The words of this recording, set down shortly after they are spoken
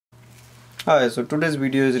Hi, so today's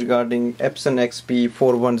video is regarding Epson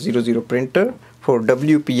XP-4100 printer for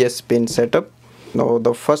WPS pin setup. Now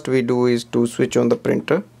the first we do is to switch on the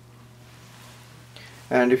printer,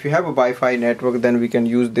 and if you have a Wi-Fi network then we can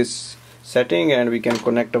use this setting and we can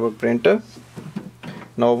connect our printer.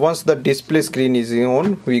 Now once the display screen is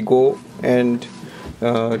on, we go and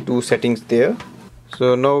do settings there.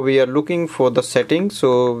 So now we are looking for the setting,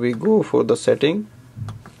 so we go for the setting,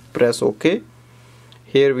 press OK.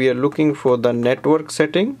 Here we are looking for the network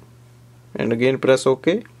setting and again press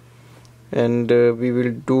OK, and we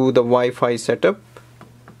will do the Wi-Fi setup.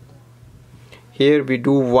 Here we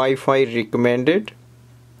do Wi-Fi recommended,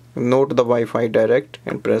 note the Wi-Fi direct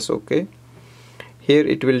and press OK. Here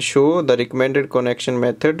it will show the recommended connection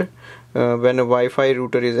method when a Wi-Fi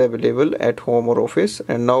router is available at home or office,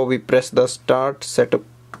 and now we press the start setup.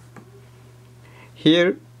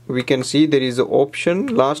 Here we can see there is an option,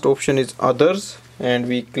 last option is others, and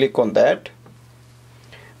we click on that.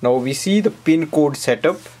 Now we see the pin code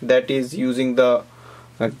setup, that is using the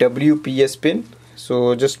WPS pin,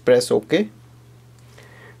 so just press OK.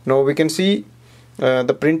 Now we can see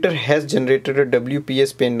the printer has generated a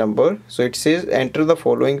WPS pin number, so it says enter the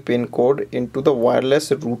following pin code into the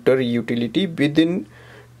wireless router utility within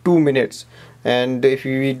 2 minutes, and if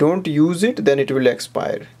we don't use it then it will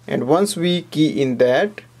expire. And once we key in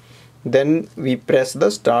that, then we press the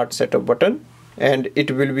start setup button and it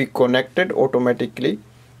will be connected automatically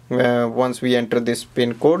once we enter this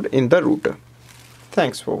pin code in the router.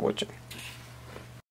 Thanks for watching.